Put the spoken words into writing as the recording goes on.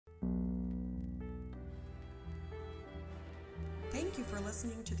Thank you for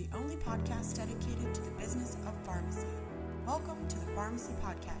listening to the only podcast dedicated to the business of pharmacy. Welcome to the Pharmacy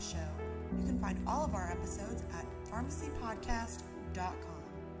Podcast Show. You can find all of our episodes at pharmacypodcast.com.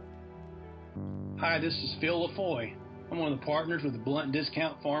 Hi, this is Phil LaFoy. I'm one of the partners with the Blunt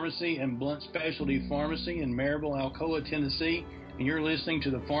Discount Pharmacy and Blunt Specialty Pharmacy in Maryville, Alcoa, Tennessee, and you're listening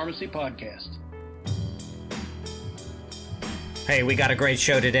to the Pharmacy Podcast. Hey, we got a great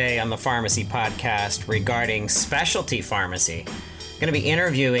show today on the Pharmacy Podcast regarding specialty pharmacy. Going to be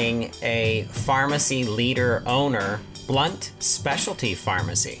interviewing a pharmacy leader owner, Blunt Specialty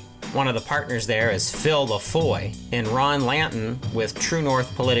Pharmacy. One of the partners there is Phil LaFoy, and Ron Lanton with True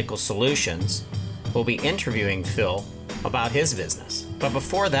North Political Solutions will be interviewing Phil about his business. But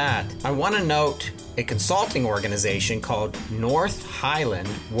before that, I want to note a consulting organization called North Highland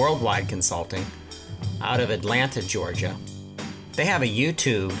Worldwide Consulting out of Atlanta, Georgia. They have a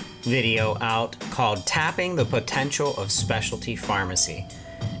YouTube video out called Tapping the Potential of Specialty Pharmacy.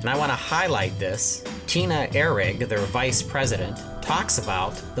 And I want to highlight this. Tina Ehrig, their vice president, talks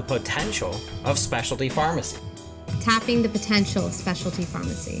about the potential of specialty pharmacy. Tapping the potential of specialty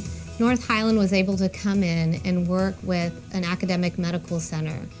pharmacy. North Highland was able to come in and work with an academic medical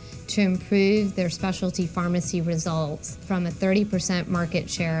center to improve their specialty pharmacy results from a 30% market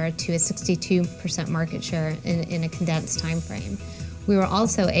share to a 62% market share in a condensed time frame. We were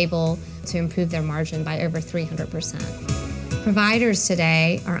also able to improve their margin by over 300%. Providers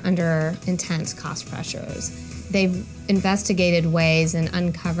today are under intense cost pressures. They've investigated ways and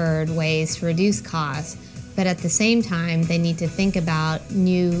uncovered ways to reduce costs, but at the same time, they need to think about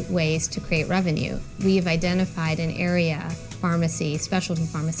new ways to create revenue. We have identified an area, pharmacy, specialty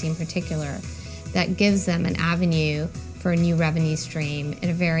pharmacy in particular, that gives them an avenue for a new revenue stream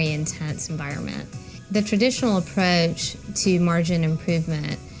in a very intense environment. The traditional approach to margin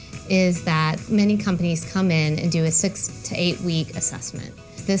improvement is that many companies come in and do a 6 to 8 week assessment.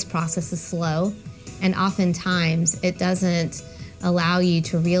 This process is slow, and oftentimes it doesn't allow you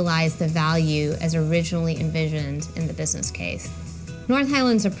to realize the value as originally envisioned in the business case. North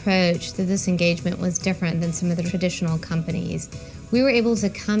Highland's approach to this engagement was different than some of the traditional companies. We were able to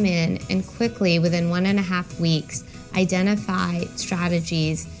come in and quickly, within 1.5 weeks, identify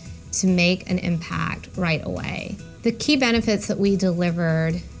strategies to make an impact right away. The key benefits that we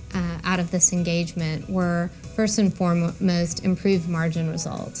delivered out of this engagement were, first and foremost, improved margin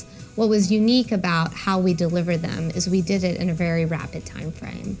results. What was unique about how we delivered them is we did it in a very rapid time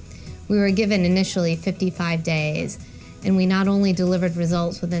frame. We were given initially 55 days, and we not only delivered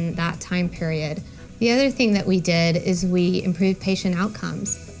results within that time period, the other thing that we did is we improved patient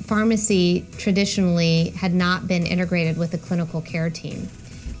outcomes. Pharmacy traditionally had not been integrated with the clinical care team.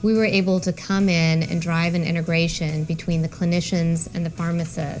 We were able to come in and drive an integration between the clinicians and the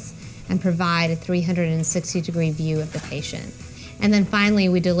pharmacists and provide a 360-degree view of the patient. And then finally,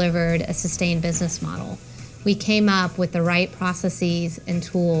 we delivered a sustained business model. We came up with the right processes and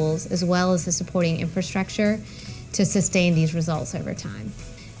tools, as well as the supporting infrastructure, to sustain these results over time.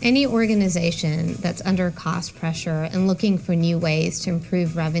 Any organization that's under cost pressure and looking for new ways to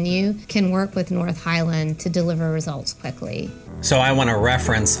improve revenue can work with North Highland to deliver results quickly. So I want to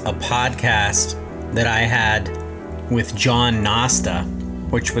reference a podcast that I had with John Nosta,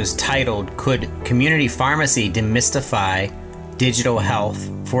 which was titled, Could Community Pharmacy Demystify Digital Health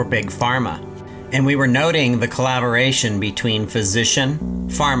for Big Pharma? And we were noting the collaboration between physician,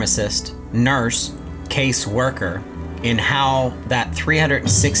 pharmacist, nurse, case worker, in how that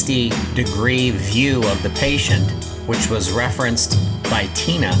 360-degree view of the patient, which was referenced by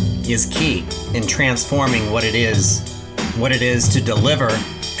Tina, is key in transforming what it is to deliver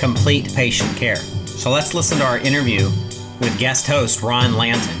complete patient care. So let's listen to our interview with guest host Ron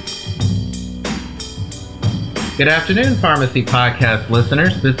Lanton. Good afternoon, Pharmacy Podcast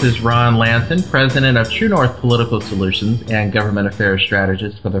listeners. This is Ron Lanton, president of True North Political Solutions and government affairs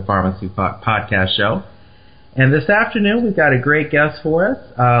strategist for the Pharmacy Podcast Show. And this afternoon, we've got a great guest for us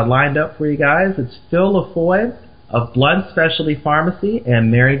lined up for you guys. It's Phil LaFoy of Blunt Specialty Pharmacy in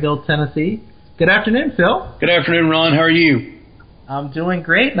Maryville, Tennessee. Good afternoon, Phil. Good afternoon, Ron. How are you? I'm doing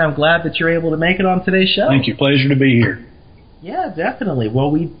great, and I'm glad that you're able to make it on today's show. Thank you. Pleasure to be here. Yeah, definitely. Well,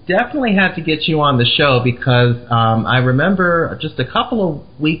 we definitely had to get you on the show because I remember just a couple of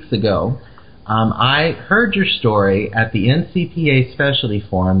weeks ago, I heard your story at the NCPA Specialty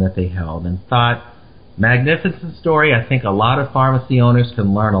Forum that they held and thought, magnificent story. I think a lot of pharmacy owners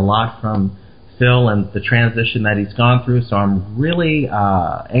can learn a lot from Phil and the transition that he's gone through. So I'm really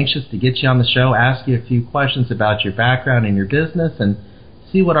anxious to get you on the show, ask you a few questions about your background and your business, and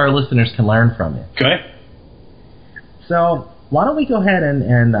see what our listeners can learn from you. Okay. So why don't we go ahead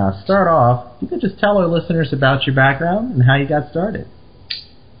and start off. You could just tell our listeners about your background and how you got started.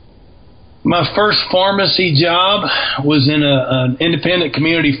 My first pharmacy job was in an independent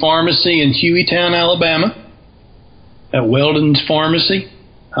community pharmacy in Hueytown, Alabama, at Weldon's Pharmacy.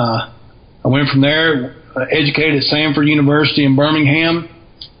 I went from there, educated at Samford University in Birmingham.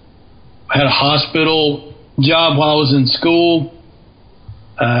 I had a hospital job while I was in school.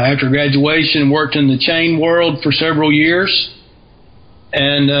 After graduation, worked in the chain world for several years.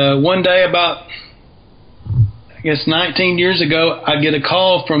 And one day, about, 19 years ago, I get a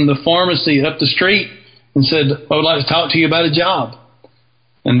call from the pharmacy up the street and said, I would like to talk to you about a job.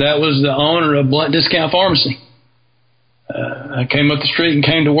 And that was the owner of Blunt Discount Pharmacy. I came up the street and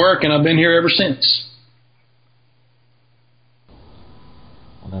came to work, and I've been here ever since.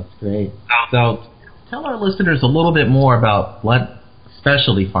 Well, that's great. So tell our listeners a little bit more about Blunt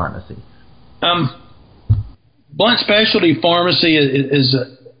Specialty Pharmacy. Blunt Specialty Pharmacy is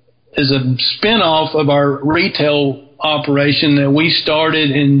a spin-off of our retail operation that we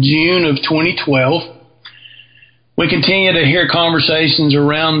started in June of 2012. We continue to hear conversations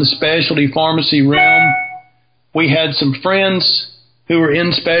around the specialty pharmacy realm. We had some friends who were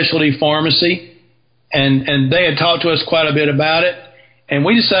in specialty pharmacy, and they had talked to us quite a bit about it, and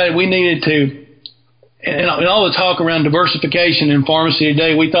we decided we needed to. And all the talk around diversification in pharmacy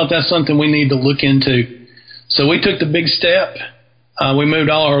today, we thought that's something we need to look into. So we took the big step. We moved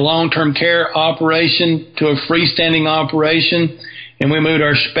all our long-term care operation to a freestanding operation, and we moved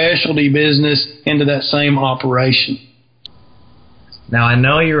our specialty business into that same operation. Now, I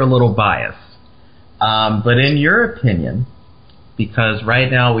know you're a little biased, but in your opinion, because right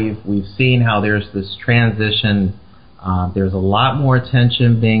now we've seen how there's this transition. There's a lot more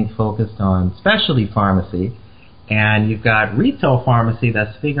attention being focused on specialty pharmacy, and you've got retail pharmacy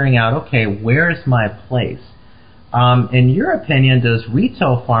that's figuring out, okay, where's my place? In your opinion, does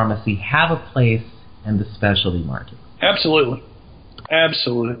retail pharmacy have a place in the specialty market? Absolutely.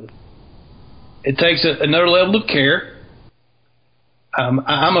 Absolutely. It takes another level of care. I'm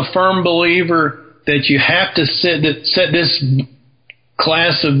a firm believer that you have to set this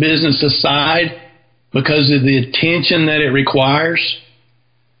class of business aside because of the attention that it requires.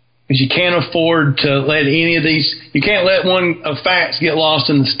 Because you can't afford to let any of these, you can't let one of facts get lost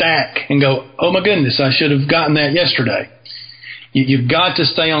in the stack and go, oh my goodness, I should have gotten that yesterday. You've got to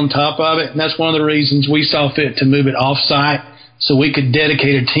stay on top of it, and that's one of the reasons we saw fit to move it off-site so we could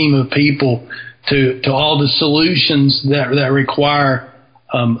dedicate a team of people to all the solutions that require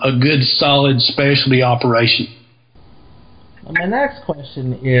a good, solid specialty operation. My next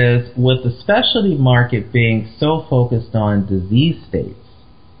question is, with the specialty market being so focused on disease states,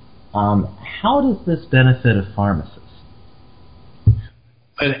 how does this benefit a pharmacist?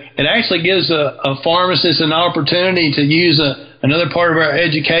 It actually gives a pharmacist an opportunity to use another part of our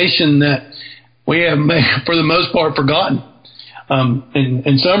education that we have, for the most part, forgotten,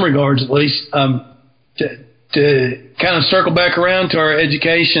 in some regards at least, to kind of circle back around to our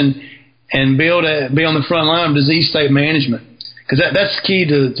education and be able to be on the front line of disease state management. Because that's key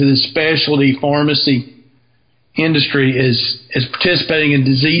to the specialty pharmacy industry is participating in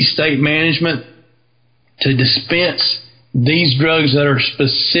disease state management to dispense these drugs that are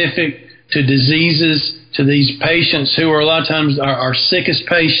specific to diseases, to these patients who are a lot of times our sickest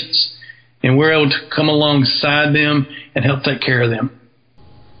patients. And we're able to come alongside them and help take care of them.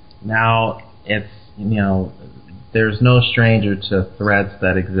 Now, it's, there's no stranger to threats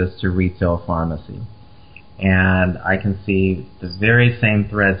that exist to retail pharmacy. And I can see the very same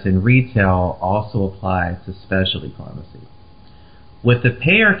threats in retail also apply to specialty pharmacy. With the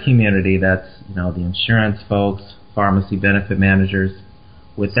payer community, that's, the insurance folks, pharmacy benefit managers,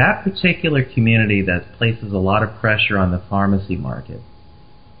 with that particular community that places a lot of pressure on the pharmacy market,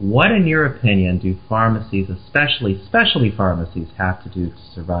 what, in your opinion, do pharmacies, especially specialty pharmacies, have to do to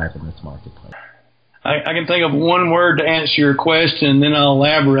survive in this marketplace? I can think of one word to answer your question, and then I'll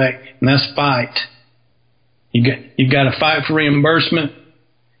elaborate, and that's fight. You've got to fight for reimbursement.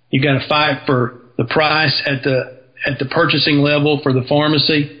 You've got to fight for the price at the purchasing level for the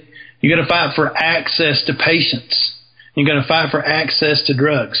pharmacy. You've got to fight for access to patients. You've got to fight for access to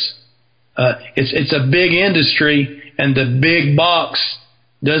drugs. It's a big industry, and the big box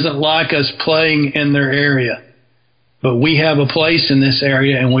doesn't like us playing in their area. But we have a place in this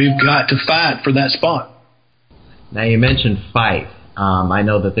area, and we've got to fight for that spot. Now, you mentioned fight. I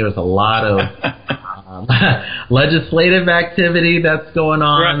know that there's a lot of legislative activity that's going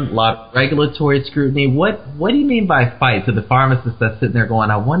on, right. A lot of regulatory scrutiny. What do you mean by fight? To the pharmacist that's sitting there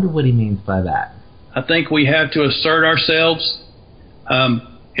going, I wonder what he means by that. I think we have to assert ourselves.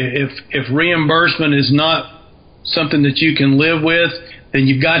 If reimbursement is not something that you can live with, then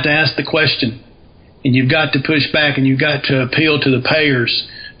you've got to ask the question, and you've got to push back, and you've got to appeal to the payers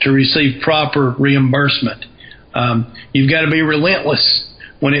to receive proper reimbursement. You've got to be relentless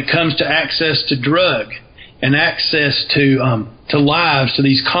when it comes to access to drug and access to lives, to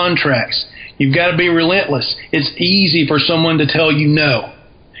these contracts. You've got to be relentless. It's easy for someone to tell you no.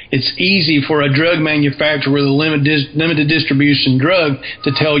 It's easy for a drug manufacturer with a limited distribution drug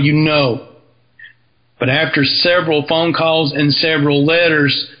to tell you no. But after several phone calls and several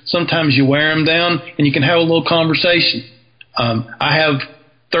letters, sometimes you wear them down and you can have a little conversation. I have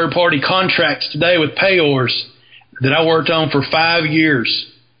third-party contracts today with payors that I worked on for 5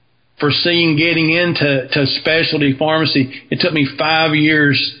 years. Foreseeing getting into specialty pharmacy, it took me 5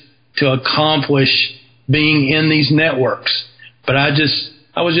 years to accomplish being in these networks. But I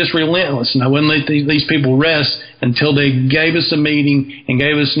was just relentless, and I wouldn't let these people rest until they gave us a meeting and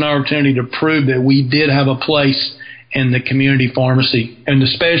gave us an opportunity to prove that we did have a place in the community pharmacy and the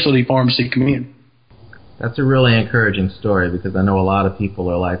specialty pharmacy community. That's a really encouraging story, because I know a lot of people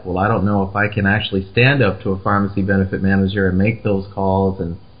are like, well, I don't know if I can actually stand up to a pharmacy benefit manager and make those calls,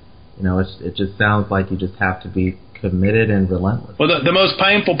 and it just sounds like you just have to be committed and relentless. Well, the most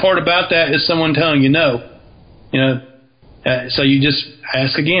painful part about that is someone telling you no. So you just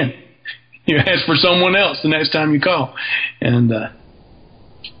ask again. You ask for someone else the next time you call, and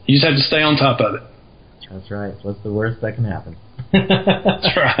you just have to stay on top of it. That's right. What's the worst that can happen?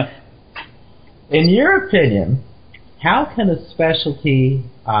 That's right. In your opinion, how can a specialty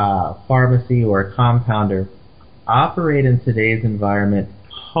pharmacy or a compounder operate in today's environment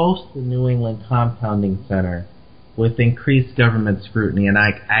post the New England Compounding Center with increased government scrutiny? And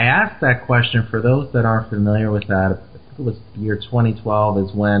I asked that question for those that aren't familiar with that. I think it was the year 2012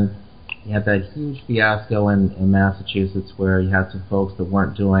 is when you had that huge fiasco in Massachusetts where you had some folks that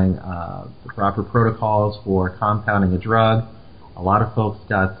weren't doing the proper protocols for compounding a drug. A lot of folks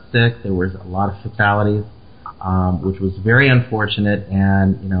got sick. There was a lot of fatalities, which was very unfortunate.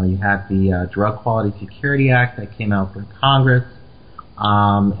 And, you had the Drug Quality Security Act that came out from Congress,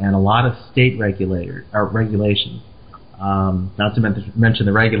 and a lot of state regulations. Not to mention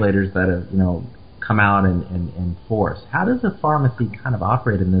the regulators that have, come out and enforce. How does a pharmacy kind of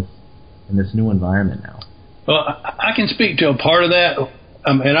operate in this new environment now? Well, I can speak to a part of that.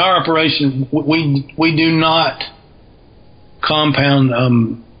 In our operation, we do not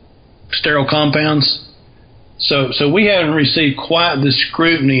compound sterile compounds. So we haven't received quite the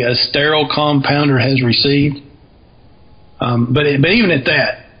scrutiny a sterile compounder has received. But even at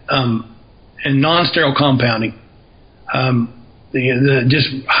that, in non-sterile compounding, the just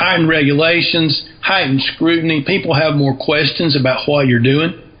heightened regulations, heightened scrutiny. People have more questions about what you're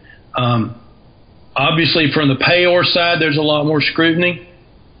doing. Obviously, from the payor side, there's a lot more scrutiny.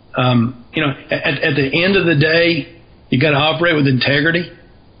 At the end of the day, you've got to operate with integrity.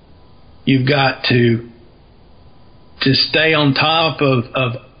 You've got to stay on top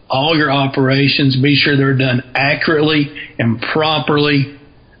of all your operations, be sure they're done accurately and properly,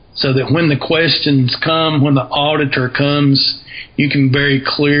 so that when the questions come, when the auditor comes, you can very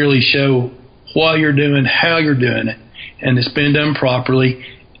clearly show what you're doing, how you're doing it, and it's been done properly,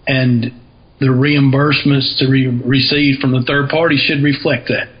 and the reimbursements to receive from the third party should reflect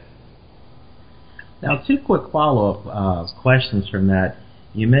that. Now, 2 quick follow-up questions from that.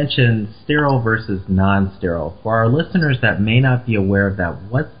 You mentioned sterile versus non-sterile. For our listeners that may not be aware of that,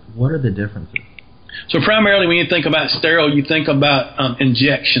 what are the differences? So primarily when you think about sterile, you think about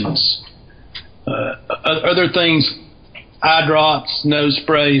injections. Other things, eye drops, nose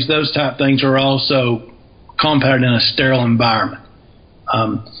sprays, those type things are also compounded in a sterile environment.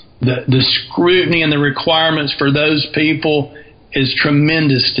 The scrutiny and the requirements for those people is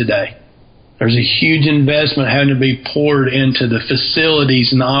tremendous today. There's a huge investment having to be poured into the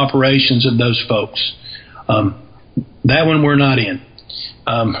facilities and the operations of those folks. That one we're not in.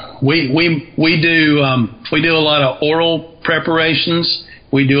 We do a lot of oral preparations.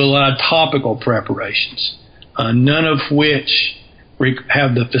 We do a lot of topical preparations, none of which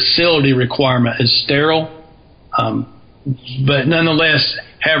have the facility requirement as sterile, but nonetheless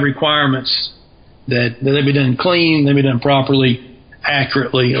have requirements that they be done clean, they be done properly,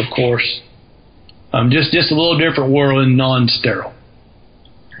 accurately, of course. Just a little different world in non-sterile.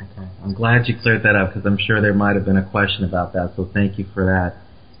 Okay. I'm glad you cleared that up, because I'm sure there might have been a question about that, so thank you for that.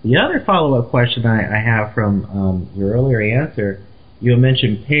 The other follow-up question I have from your earlier answer, you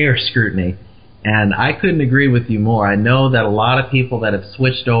mentioned payer scrutiny, and I couldn't agree with you more. I know that a lot of people that have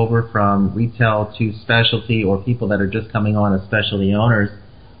switched over from retail to specialty, or people that are just coming on as specialty owners,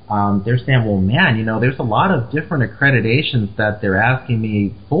 they're saying, well, man, there's a lot of different accreditations that they're asking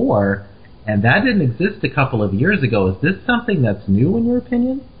me for, and that didn't exist a couple of years ago. Is this something that's new in your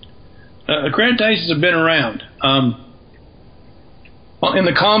opinion? Accreditations have been around. Well, in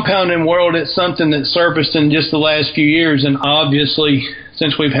the compounding world, it's something that surfaced in just the last few years, and obviously,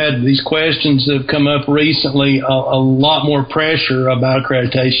 since we've had these questions that have come up recently, a lot more pressure about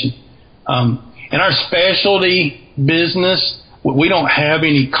accreditation. In our specialty business, we don't have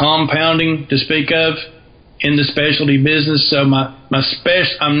any compounding to speak of in the specialty business, so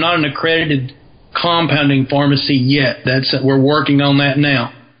I'm not an accredited compounding pharmacy yet. We're working on that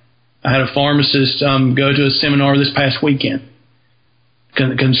now. I had a pharmacist go to a seminar this past weekend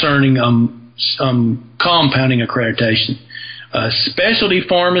concerning compounding accreditation. Specialty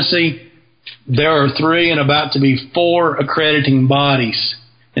pharmacy, there are 3 and about to be 4 accrediting bodies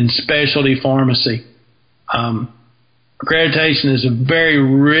in specialty pharmacy. Accreditation is a very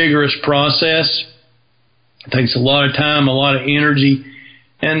rigorous process. It takes a lot of time, a lot of energy.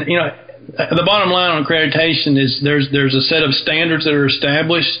 And, the bottom line on accreditation is there's a set of standards that are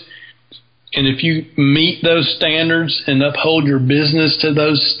established. And if you meet those standards and uphold your business to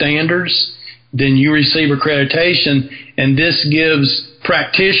those standards, then you receive accreditation. And this gives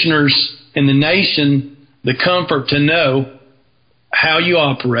practitioners in the nation the comfort to know how you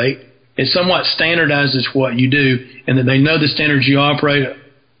operate. It somewhat standardizes what you do, and that they know the standards you operate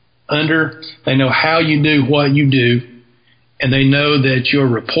under. They know how you do what you do, and they know that you're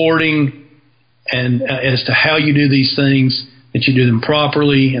reporting and as to how you do these things, that you do them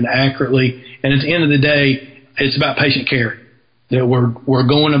properly and accurately. And at the end of the day, it's about patient care. That we're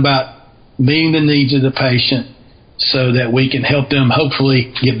going about meeting the needs of the patient so that we can help them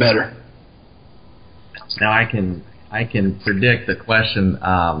hopefully get better. Now I can predict a question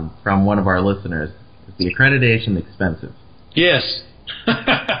from one of our listeners. Is the accreditation expensive? Yes.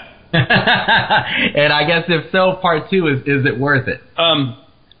 And I guess if so, part 2 is it worth it?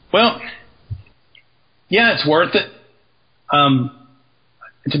 Well, yeah, it's worth it.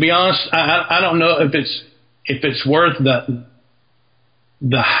 To be honest, I don't know if it's worth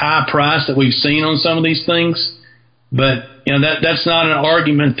the high price that we've seen on some of these things, but that's not an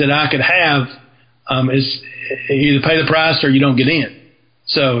argument that I could have. Is either pay the price or you don't get in.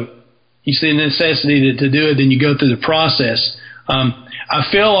 So you see the necessity to do it, then you go through the process. I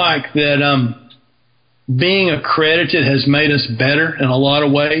feel like that being accredited has made us better in a lot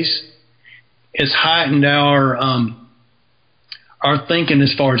of ways. It's heightened our thinking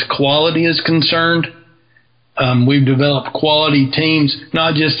as far as quality is concerned. We've developed quality teams,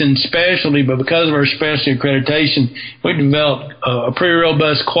 not just in specialty, but because of our specialty accreditation, we've developed a pretty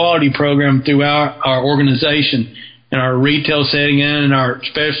robust quality program throughout our organization, in our retail setting and in our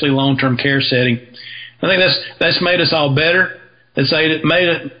specialty long-term care setting. I think that's made us all better. It's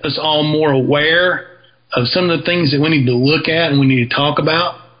made us all more aware of some of the things that we need to look at and we need to talk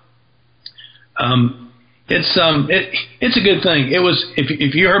about. It's a good thing. It was,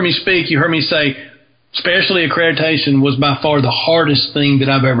 if you heard me speak, you heard me say specialty accreditation was by far the hardest thing that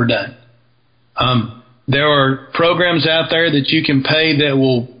I've ever done. There are programs out there that you can pay that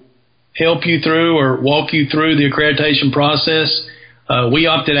will help you through or walk you through the accreditation process. We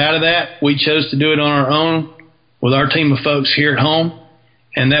opted out of that. We chose to do it on our own with our team of folks here at home,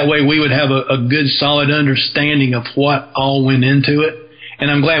 and that way we would have a good, solid understanding of what all went into it,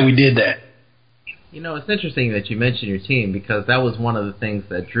 and I'm glad we did that. It's interesting that you mentioned your team, because that was one of the things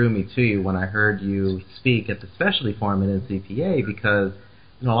that drew me to you when I heard you speak at the specialty forum at NCPA, because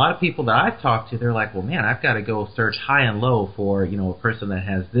a lot of people that I've talked to, they're like, well, man, I've got to go search high and low for, a person that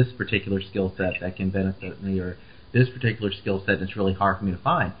has this particular skill set that can benefit me, or this particular skill set that's really hard for me to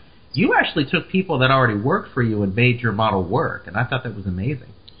find. You actually took people that already worked for you and made your model work, and I thought that was amazing.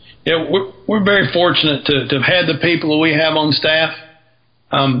 Yeah, we're very fortunate to have had the people that we have on staff.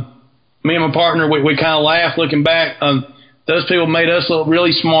 Me and my partner, we kind of laugh looking back. Those people made us look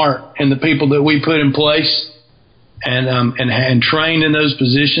really smart, and the people that we put in place and trained in those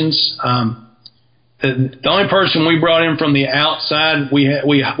positions. The only person we brought in from the outside,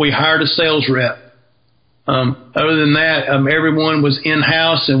 we hired a sales rep. Other than that, everyone was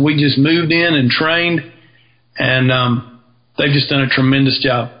in-house, and we just moved in and trained, and they've just done a tremendous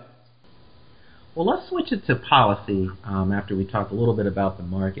job. Well, let's switch it to policy after we talk a little bit about the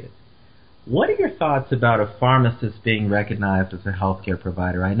market. What are your thoughts about a pharmacist being recognized as a healthcare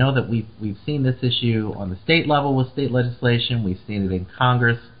provider? I know that we've seen this issue on the state level with state legislation. We've seen it in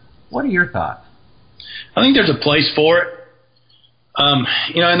Congress. What are your thoughts? I think there's a place for it.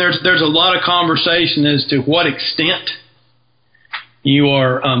 And there's a lot of conversation as to what extent you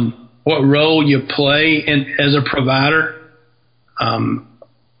are, what role you play as a provider.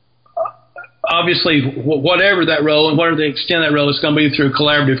 Obviously, whatever that role and whatever the extent of that role is going to be through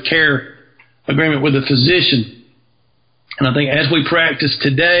collaborative care agreement with a physician. And I think as we practice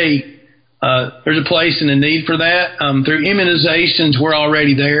today, there's a place and a need for that. Through immunizations, we're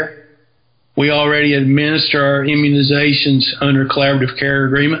already there. We already administer our immunizations under collaborative care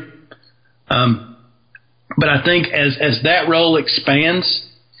agreement. But I think as that role expands,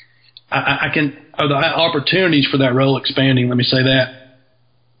 or the opportunities for that role expanding, let me say that,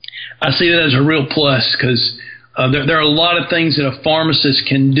 I see that as a real plus, because there are a lot of things that a pharmacist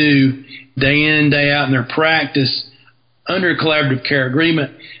can do day in and day out in their practice under a collaborative care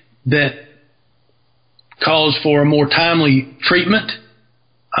agreement that calls for a more timely treatment.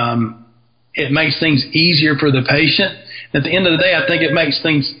 It makes things easier for the patient. At the end of the day, I think it makes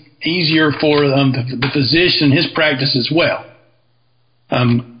things easier for the physician, his practice as well.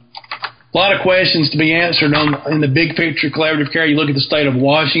 A lot of questions to be answered in the big picture collaborative care. You look at the state of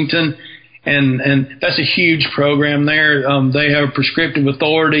Washington, and that's a huge program there. They have prescriptive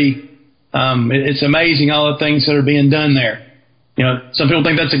authority. It's amazing all the things that are being done there. You know, some people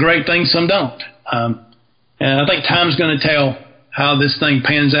think that's a great thing, some don't. And I think time's going to tell how this thing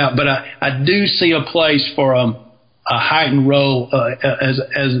pans out. But I do see a place for a heightened role as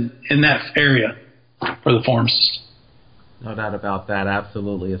in that area for the pharmacist. No doubt about that,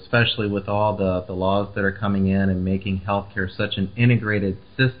 absolutely, especially with all the laws that are coming in and making healthcare such an integrated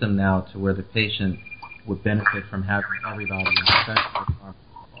system now to where the patient would benefit from having everybody, especially the pharmacist,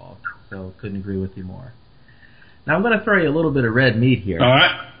 involved. So couldn't agree with you more. Now I'm going to throw you a little bit of red meat here. All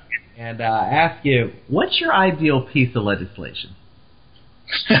right. And ask you, what's your ideal piece of legislation?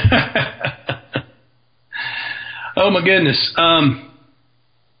 Oh, my goodness. I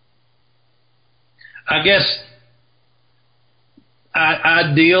guess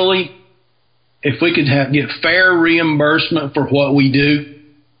ideally, if we could get fair reimbursement for what we do,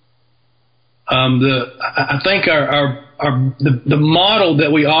 I think the model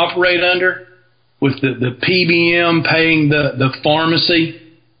that we operate under with the PBM paying the pharmacy,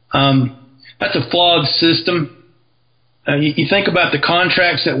 that's a flawed system. You think about the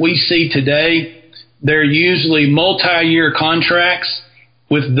contracts that we see today, they're usually multi-year contracts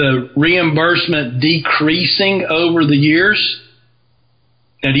with the reimbursement decreasing over the years.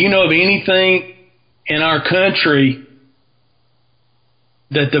 Now, do you know of anything in our country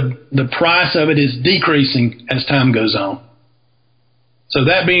that the price of it is decreasing as time goes on? So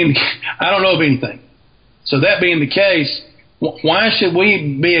that being, I don't know of anything. So that being the case, why should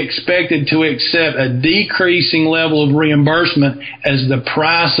we be expected to accept a decreasing level of reimbursement as the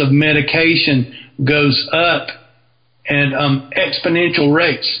price of medication goes up at exponential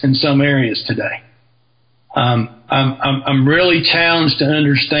rates in some areas today? I'm really challenged to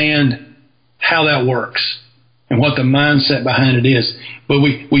understand how that works and what the mindset behind it is. But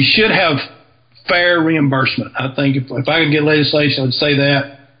we should have fair reimbursement. I think if I could get legislation, I would say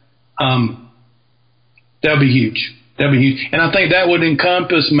that. That would be huge. That would be huge. And I think that would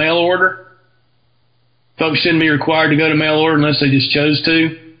encompass mail order. Folks shouldn't be required to go to mail order unless they just chose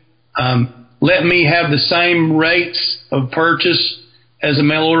to. Let me have the same rates of purchase as a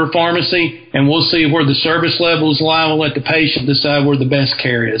mail order pharmacy, and we'll see where the service levels lie. We'll let the patient decide where the best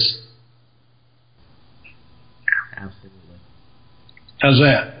care is. Absolutely. How's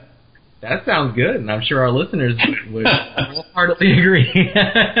that? That sounds good, and I'm sure our listeners would wholeheartedly agree.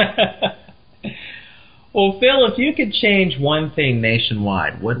 Well, Phil, if you could change one thing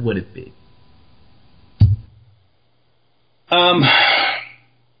nationwide, what would it be?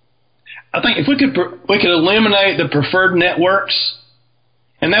 I think if we could eliminate the preferred networks,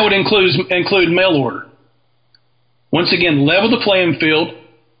 and that would include mail order. Once again, level the playing field.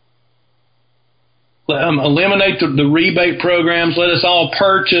 Eliminate the rebate programs. Let us all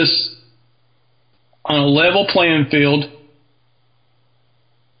purchase on a level playing field.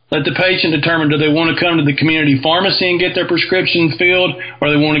 Let the patient determine, do they want to come to the community pharmacy and get their prescription filled, or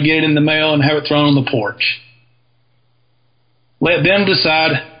they want to get it in the mail and have it thrown on the porch. Let them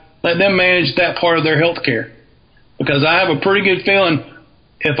decide. Let them manage that part of their health care. Because I have a pretty good feeling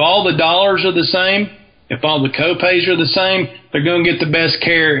if all the dollars are the same, if all the co-pays are the same, they're going to get the best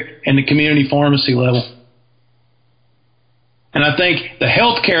care in the community pharmacy level. And I think the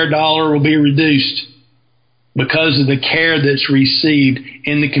health care dollar will be reduced because of the care that's received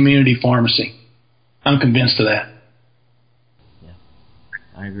in the community pharmacy. I'm convinced of that. Yeah,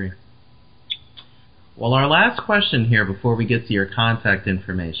 I agree. Well, our last question here before we get to your contact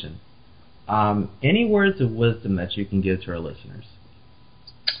information. Any words of wisdom that you can give to our listeners?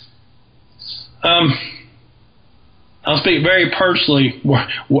 I'll speak very personally.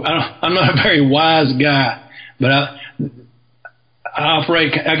 I'm not a very wise guy, but I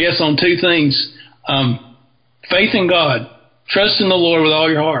operate, I guess, on two things. Faith in God. Trust in the Lord with all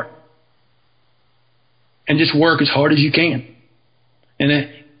your heart. and just work as hard as you can. And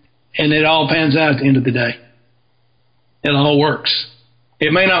it all pans out at the end of the day. It all works.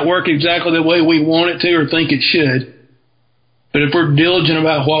 It may not work exactly the way we want it to or think it should, but if we're diligent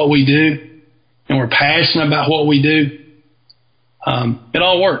about what we do and we're passionate about what we do, it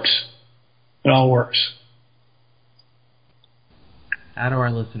all works. It all works. How do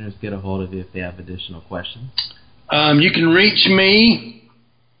our listeners get a hold of you if they have additional questions? You can reach me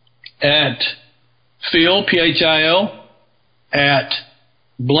at Phil, P-H-I-L, at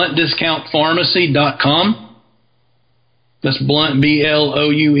bluntdiscountpharmacy.com. That's Blunt,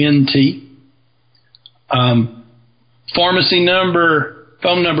 B-L-O-U-N-T. Pharmacy number,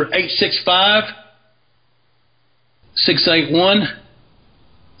 phone number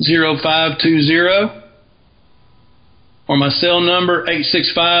 865-681-0520. Or my cell number,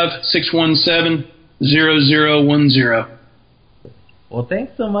 865-617-0010. Well,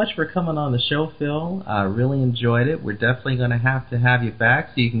 thanks so much for coming on the show, Phil. I really enjoyed it. We're definitely going to have you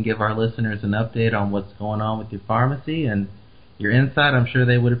back so you can give our listeners an update on what's going on with your pharmacy and your insight. I'm sure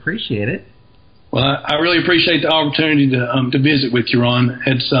they would appreciate it. Well, I really appreciate the opportunity to visit with you, Ron.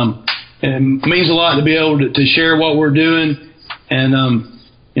 It means a lot to be able to share what we're doing, and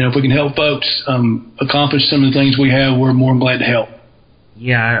if we can help folks accomplish some of the things we have, we're more than glad to help.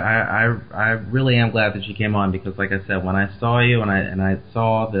 Yeah, I really am glad that you came on because, like I said, when I saw you and I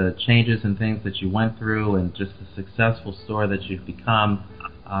saw the changes and things that you went through and just the successful story that you've become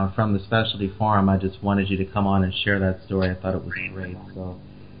from the specialty farm, I just wanted you to come on and share that story. I thought it was great. So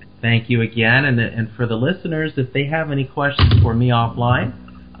thank you again. And for the listeners, if they have any questions for me offline,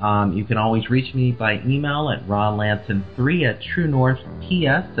 you can always reach me by email at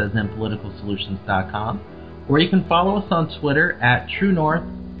ronlanson3@truenorthps, as in politicalsolutions.com. Or you can follow us on Twitter at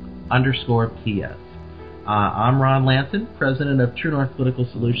TrueNorth_PS. I'm Ron Lanson, president of True North Political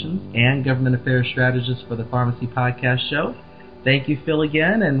Solutions and government affairs strategist for the Pharmacy Podcast Show. Thank you, Phil,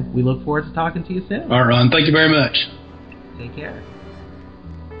 again, and we look forward to talking to you soon. All right, Ron. Thank you very much. Take care.